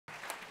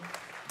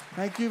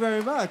Thank you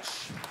very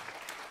much.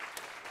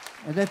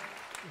 And then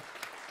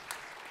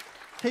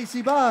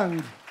Casey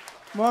Bond,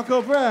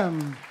 Marco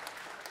Brem,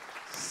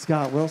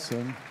 Scott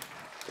Wilson.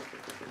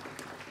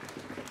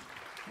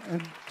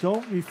 And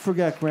don't we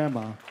forget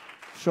Grandma,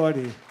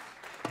 Shorty.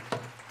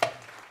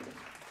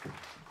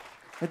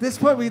 At this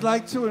point, we'd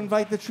like to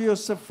invite the trio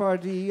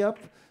Sefardi up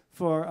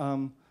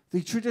for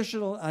the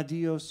traditional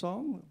Adio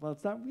song. Well,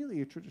 it's not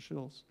really a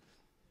traditional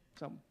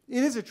song.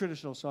 It is a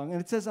traditional song,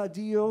 and it says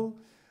Adio,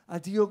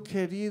 Adio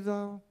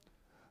Kerida,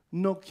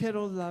 no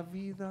quiero la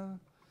vida.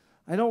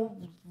 I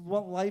don't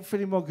want life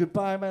anymore.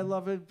 Goodbye, my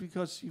beloved,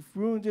 because you've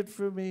ruined it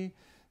for me.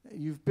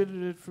 You've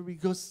bittered it for me.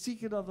 Go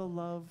seek another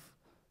love.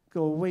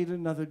 Go await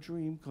another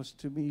dream, because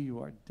to me you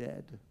are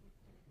dead.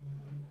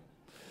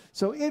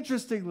 So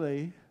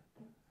interestingly,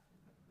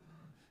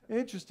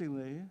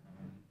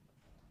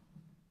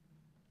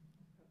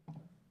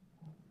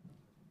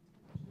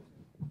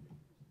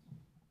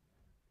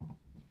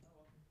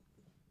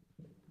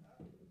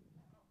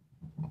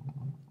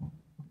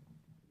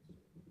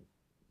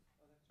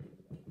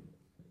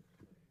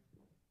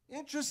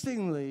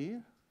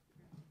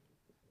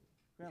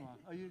 Grandma,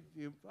 are you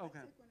okay?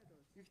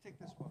 You can take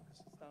this one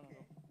because it's down a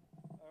little.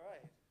 All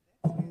right.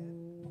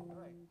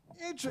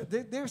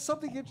 There's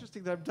something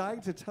interesting that I'm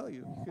dying to tell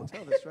you. You can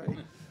tell this, right?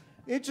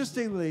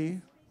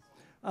 Interestingly,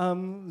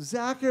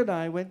 Zach and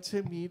I went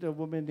to meet a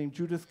woman named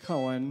Judith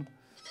Cohen,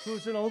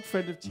 who's an old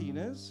friend of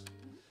Tina's.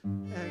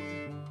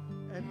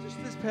 And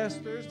just this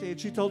past Thursday, and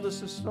she told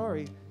us a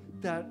story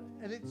that,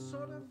 and it's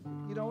sort of,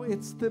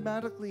 it's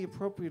thematically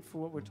appropriate for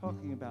what we're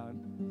talking about.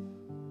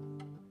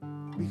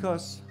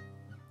 Because,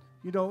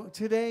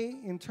 today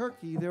in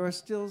Turkey, there are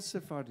still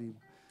Sefardi.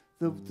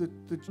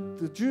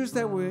 The Jews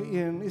that were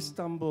in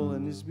Istanbul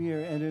and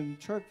Izmir and in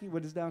Turkey,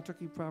 what is now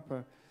Turkey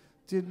proper,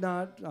 did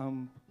not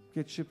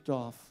get shipped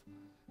off.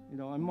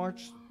 On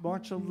March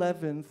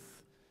 11th,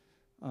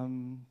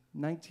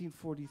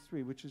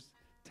 1943, which is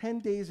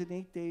 10 years and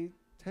 8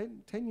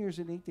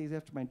 days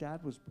after my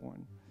dad was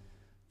born,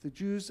 the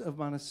Jews of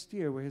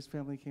Monastir, where his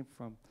family came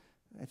from,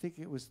 I think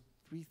it was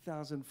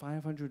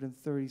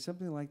 3,530,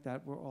 something like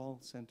that, were all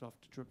sent off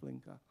to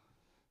Treblinka.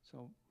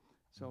 So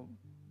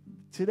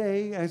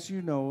today, as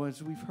you know,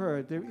 as we've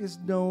heard, there is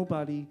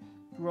nobody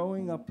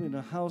growing up in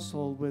a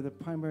household where the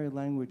primary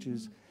language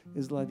is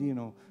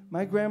Ladino.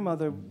 My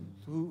grandmother,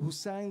 who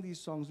sang these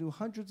songs, knew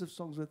hundreds of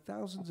songs with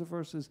thousands of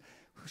verses.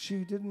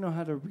 She didn't know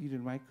how to read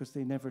and write because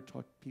they never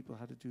taught people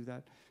how to do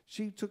that.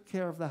 She took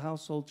care of the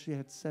household. She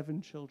had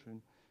 7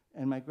 children.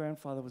 And my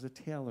grandfather was a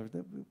tailor.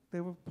 They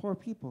were poor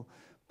people.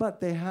 But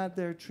they had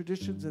their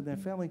traditions and their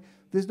family.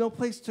 There's no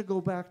place to go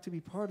back to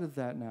be part of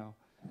that now.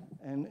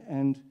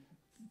 And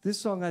this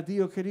song,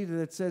 Adio Kerida,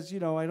 that says,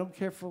 I don't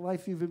care for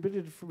life, you've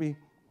embittered it for me.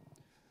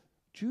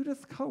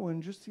 Judith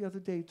Cohen, just the other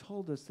day,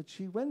 told us that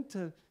she went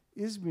to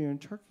Izmir in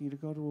Turkey to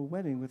go to a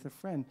wedding with a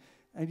friend.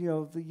 And,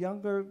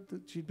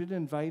 she'd been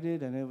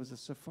invited, and it was a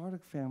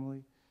Sephardic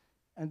family.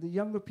 And the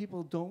younger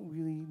people don't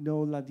really know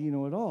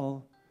Ladino at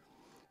all.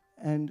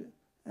 And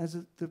as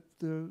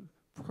the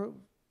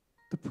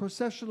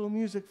processional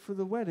music for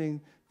the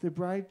wedding, the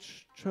bride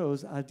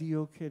chose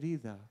Adio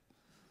Kerida.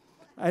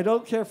 I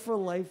don't care for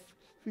life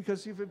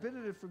because you've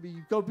embittered it for me.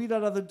 You go beat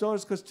on other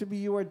doors because to me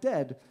you are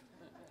dead.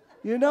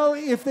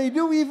 If they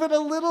knew even a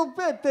little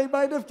bit, they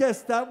might have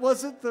guessed that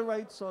wasn't the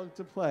right song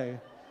to play.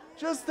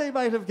 Just they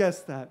might have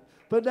guessed that.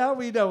 But now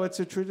we know it's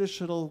a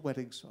traditional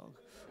wedding song.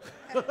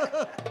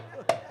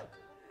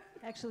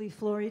 Actually,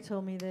 Flory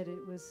told me that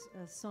it was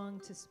a song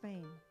to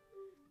Spain.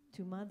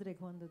 Tu madre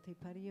cuando te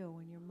parió,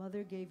 when your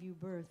mother gave you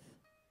birth.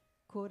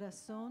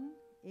 Corazón,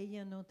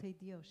 ella no te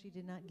dio. She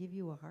did not give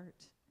you a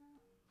heart.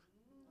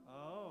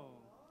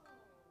 Oh.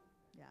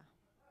 Yeah.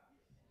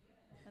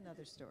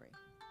 Another story.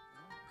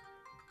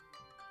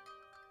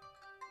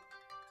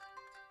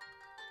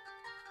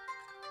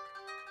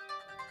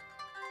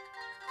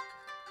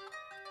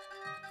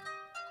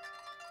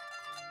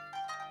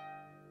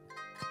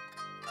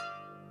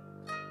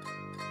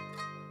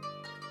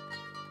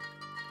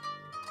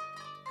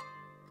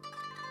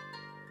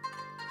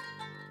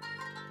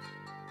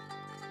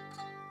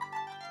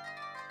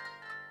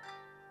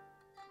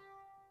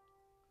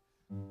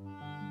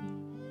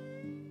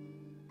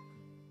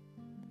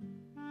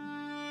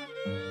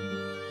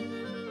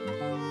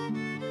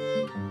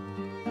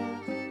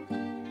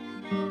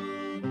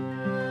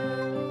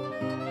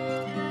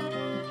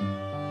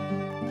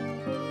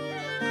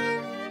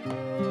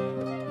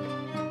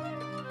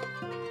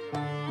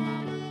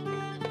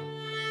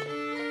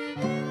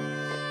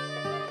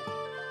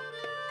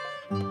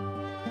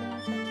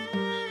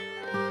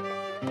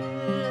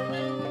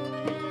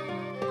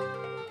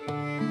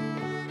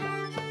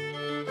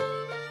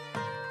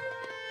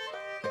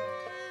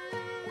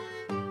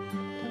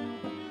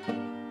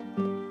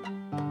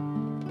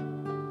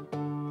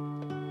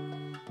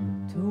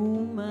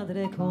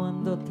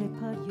 Cuando te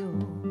parió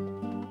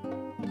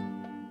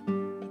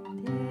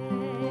y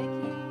te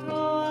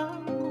quitó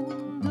al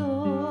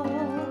mundo,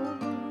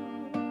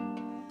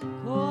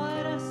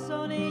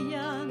 corazón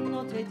ella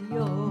no te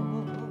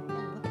dio,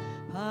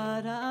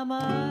 para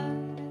amar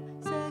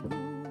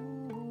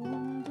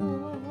segundo.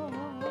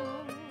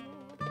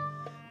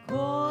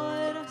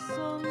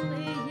 Corazón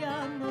ella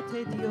no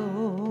te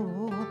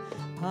dio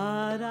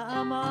para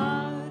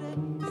amar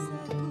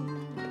segundo.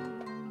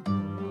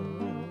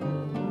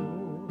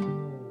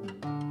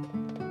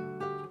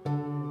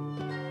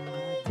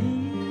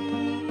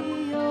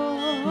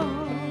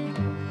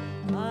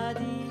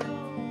 Adio,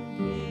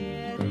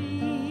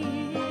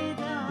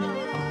 querida,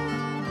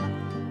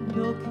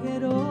 no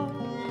quiero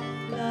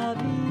la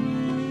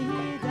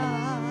vida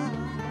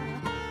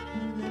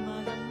de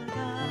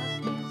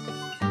malgates.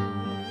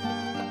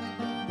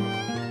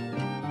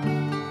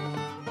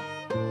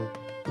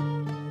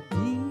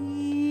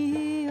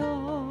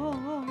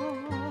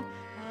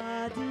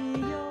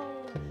 Adio,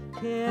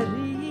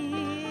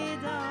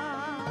 querida,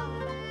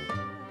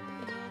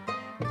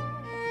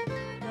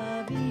 la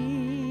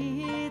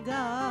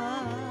vida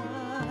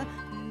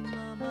me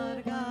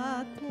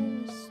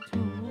amargates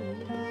tú.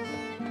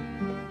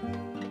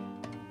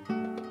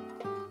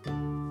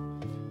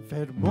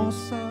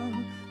 Hermosa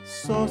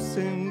sos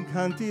en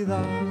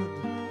cantidad,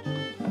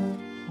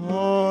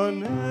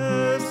 honestidad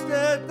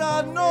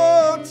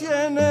no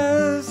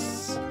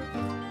tienes,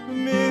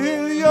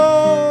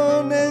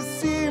 millones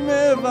si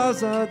me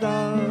vas a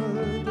dar,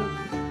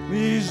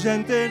 mi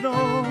gente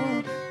no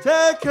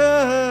te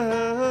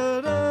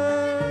quieres,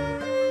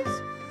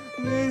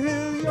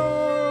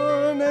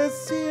 millones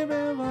si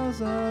me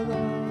vas a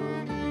dar,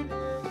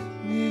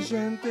 mi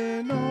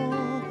gente no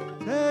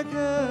te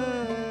quieres.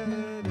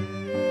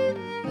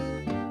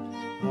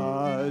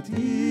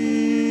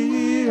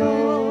 Adio,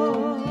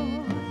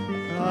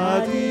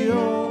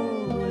 adio,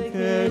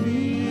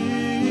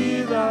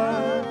 querida,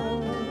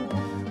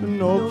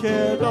 no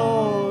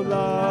quiero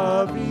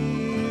la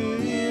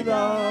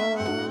vida,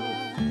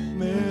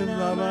 me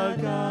la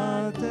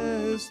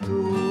amargates tú.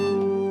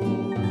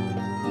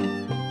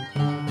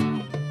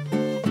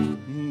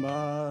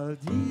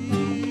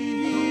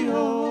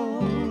 Adio,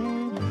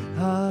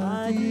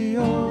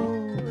 adio,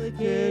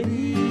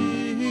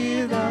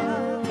 querida,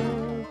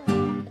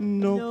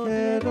 no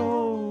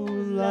quiero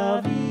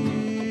la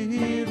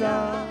vida,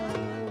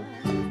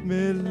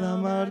 me la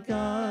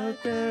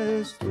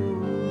amargates tú.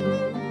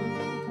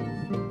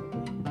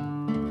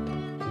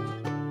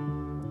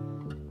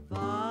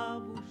 Va,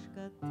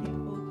 búscate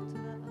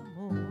otro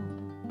amor.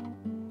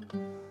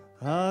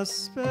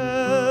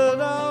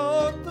 Espera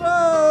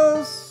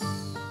otras,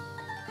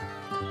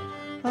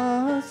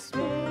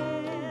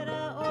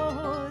 Espera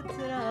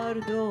otra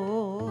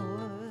ardor.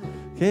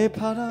 que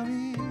para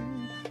mí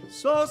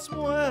sos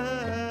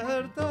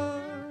muerta.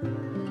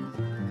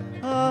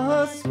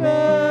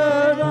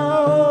 Espera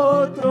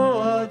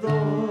otro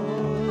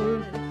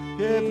ador,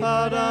 que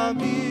para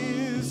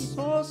mí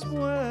sos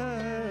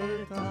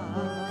muerta.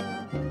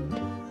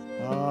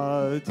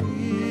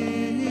 Adio,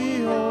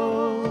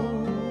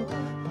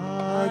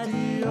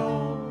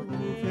 adio,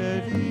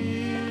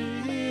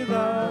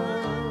 querida,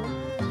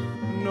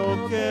 no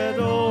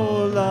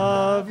quiero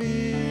la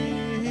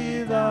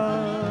vida,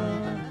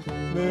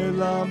 me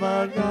la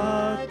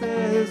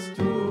amargates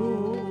tú.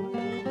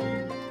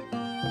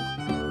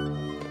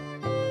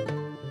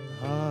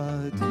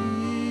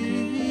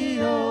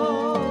 Adio,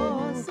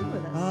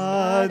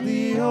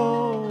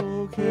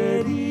 adio,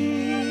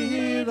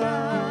 querida,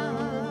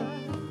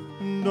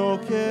 no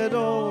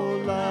quiero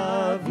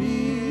la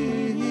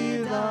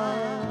vida,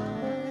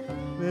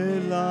 me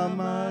la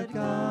amargates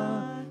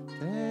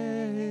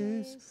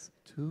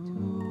tú.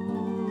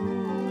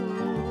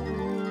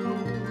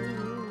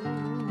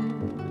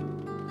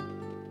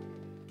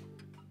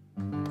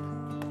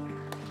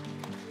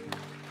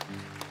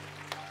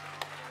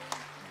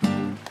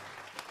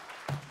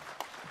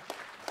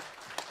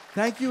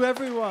 Thank you,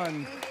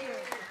 everyone.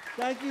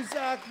 Thank you,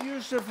 Zach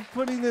Yusha, for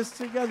putting this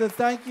together.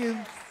 Thank you,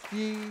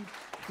 the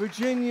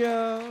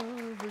Virginia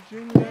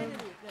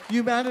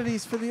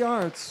Humanities for the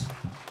Arts.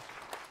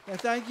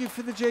 And thank you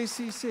for the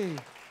JCC.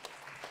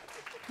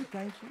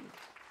 Thank you.